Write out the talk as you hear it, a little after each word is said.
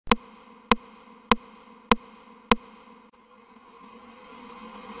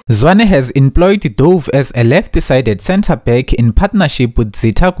Zwane has employed Dove as a left-sided centre-back in partnership with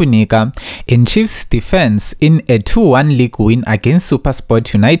Zita Kunika in Chiefs defence in a 2-1 league win against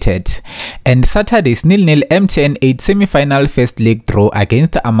SuperSport United and Saturday's 0-0 MTN 8 semi-final first leg draw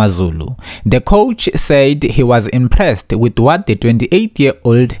against Amazulu. The coach said he was impressed with what the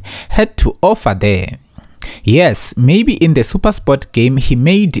 28-year-old had to offer there. Yes, maybe in the SuperSport game he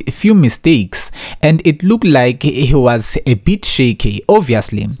made a few mistakes and it looked like he was a bit shaky.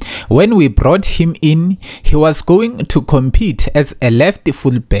 Obviously, when we brought him in, he was going to compete as a left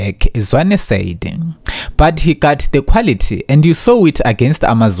fullback, Zwane said. But he got the quality and you saw it against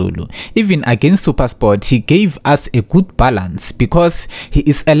Amazulu. Even against SuperSport, he gave us a good balance because he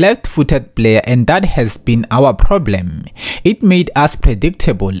is a left-footed player and that has been our problem. It made us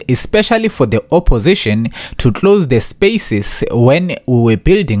predictable, especially for the opposition to close the spaces when we were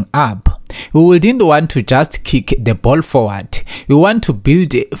building up. We didn't want to just kick the ball forward. We want to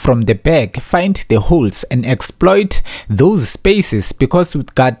build from the back, find the holes and exploit those spaces because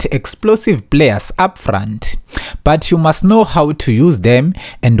we've got explosive players up front. But you must know how to use them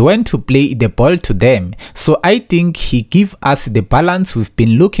and when to play the ball to them. So I think he gave us the balance we've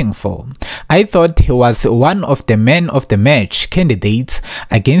been looking for. I thought he was one of the men of the match candidates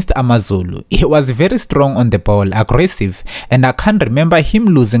against Amazulu. He was very strong on the ball, aggressive, and I can't remember him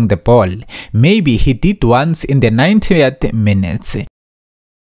losing the ball. Maybe he did once in the 90th minute.